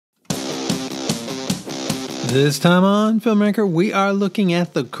This time on Filmmaker, we are looking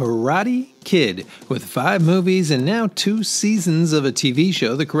at The Karate Kid. With 5 movies and now 2 seasons of a TV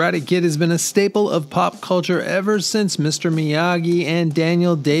show, The Karate Kid has been a staple of pop culture ever since Mr. Miyagi and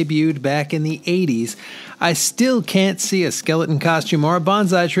Daniel debuted back in the 80s. I still can't see a skeleton costume or a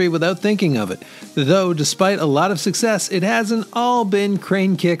bonsai tree without thinking of it. Though, despite a lot of success, it hasn't all been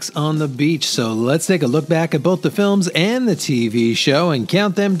crane kicks on the beach. So let's take a look back at both the films and the TV show and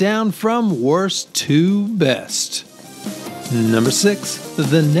count them down from worst to best. Number 6,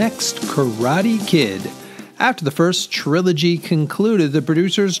 The Next Karate Kid. After the first trilogy concluded, the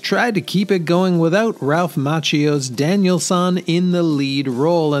producers tried to keep it going without Ralph Macchio's Daniel-san in the lead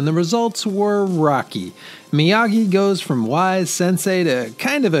role, and the results were rocky. Miyagi goes from wise sensei to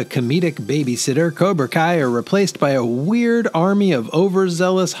kind of a comedic babysitter. Cobra Kai are replaced by a weird army of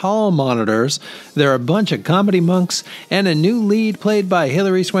overzealous hall monitors. There are a bunch of comedy monks, and a new lead played by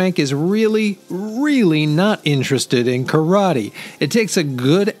Hilary Swank is really not interested in karate. It takes a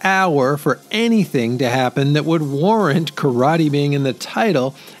good hour for anything to happen that would warrant karate being in the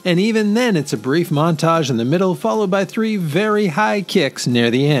title, and even then it's a brief montage in the middle followed by 3 very high kicks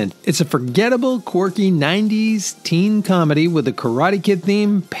near the end. It's a forgettable, quirky 90s teen comedy with the Karate Kid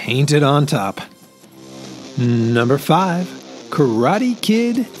theme painted on top. Number 5, Karate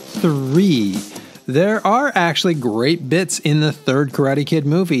Kid 3. There are actually great bits in the third Karate Kid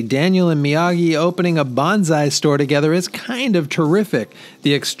movie. Daniel and Miyagi opening a bonsai store together is kind of terrific.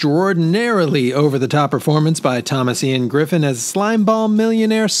 The extraordinarily over-the-top performance by Thomas Ian Griffin as slimeball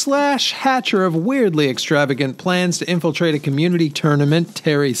millionaire / hatcher of weirdly extravagant plans to infiltrate a community tournament,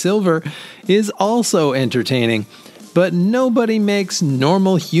 Terry Silver, is also entertaining. But nobody makes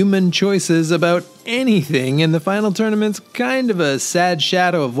normal human choices about anything, and the final tournament's kind of a sad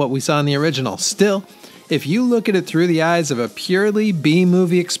shadow of what we saw in the original. Still, if you look at it through the eyes of a purely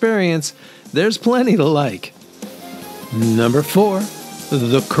B-movie experience, there's plenty to like. Number 4,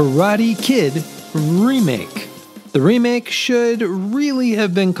 The Karate Kid Remake. The remake should really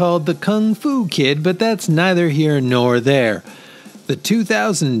have been called The Kung Fu Kid, but that's neither here nor there. The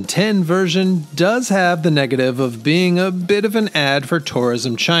 2010 version does have the negative of being a bit of an ad for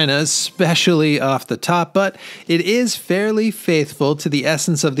Tourism China, especially off the top, but it is fairly faithful to the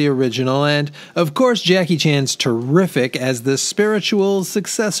essence of the original, and of course Jackie Chan's terrific as the spiritual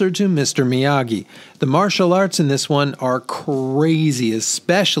successor to Mr. Miyagi. The martial arts in this one are crazy,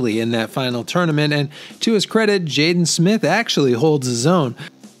 especially in that final tournament, and to his credit, Jaden Smith actually holds his own.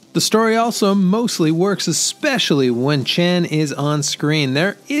 The story also mostly works, especially when Chan is on screen.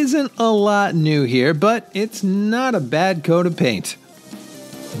 There isn't a lot new here, but it's not a bad coat of paint.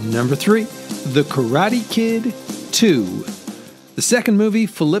 Number 3, The Karate Kid 2. The second movie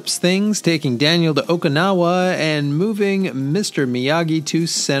flips things, taking Daniel to Okinawa and moving Mr. Miyagi to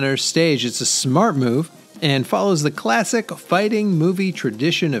center stage. It's a smart move and follows the classic fighting movie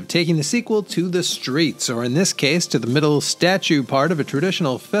tradition of taking the sequel to the streets, or in this case, to the middle statue part of a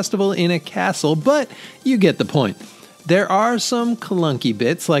traditional festival in a castle, but you get the point. There are some clunky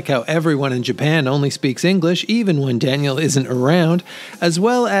bits, like how everyone in Japan only speaks English even when Daniel isn't around, as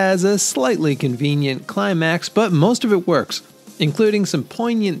well as a slightly convenient climax, but most of it works, including some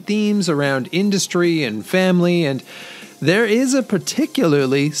poignant themes around industry and family, and there is a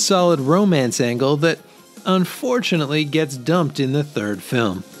particularly solid romance angle that unfortunately gets dumped in the third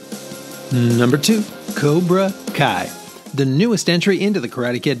film. Number 2, Cobra Kai. The newest entry into the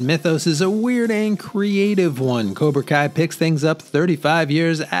Karate Kid mythos is a weird and creative one. Cobra Kai picks things up 35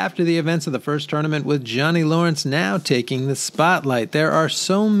 years after the events of the first tournament, with Johnny Lawrence now taking the spotlight. There are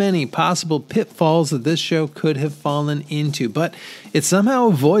so many possible pitfalls that this show could have fallen into, but it somehow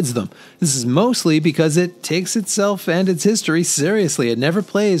avoids them. This is mostly because it takes itself and its history seriously. It never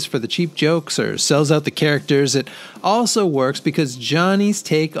plays for the cheap jokes or sells out the characters. It also works because Johnny's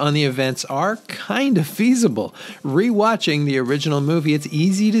take on the events are kind of feasible. Rewatching the original movie, it's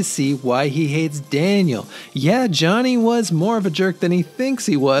easy to see why he hates Daniel. Yeah, Johnny was more of a jerk than he thinks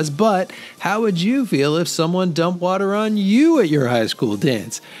he was, but how would you feel if someone dumped water on you at your high school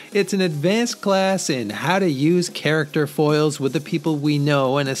dance? It's an advanced class in how to use character foils with the people we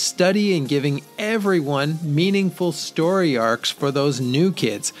know, and a study in giving everyone meaningful story arcs for those new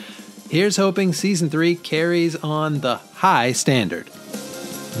kids. Here's hoping Season 3 carries on the high standard.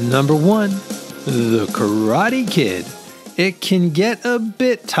 Number 1, The Karate Kid. It can get a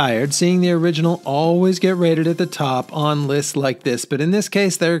bit tired seeing the original always get rated at the top on lists like this, but in this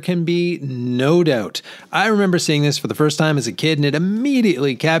case there can be no doubt. I remember seeing this for the first time as a kid and it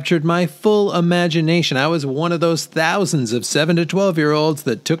immediately captured my full imagination. I was one of those thousands of 7 to 12-year-olds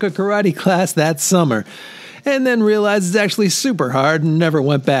that took a karate class that summer. and then realized it's actually super hard and never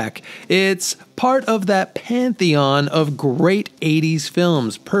went back. It's part of that pantheon of great 80s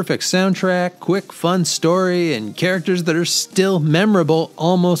films. Perfect soundtrack, quick, fun story, and characters that are still memorable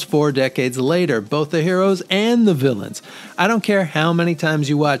almost 4 decades later, both the heroes and the villains. I don't care how many times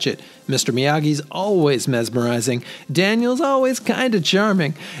you watch it. Mr. Miyagi's always mesmerizing, Daniel's always kinda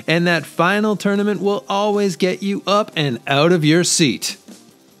charming, and that final tournament will always get you up and out of your seat.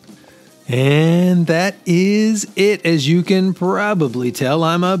 And that is it. As you can probably tell,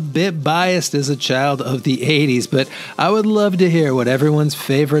 I'm a bit biased as a child of the 80s, but I would love to hear what everyone's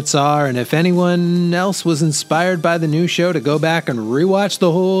favorites are, and if anyone else was inspired by the new show to go back and rewatch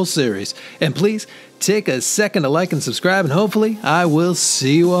the whole series. And please take a second to like and subscribe, and hopefully I will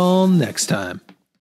see you all next time.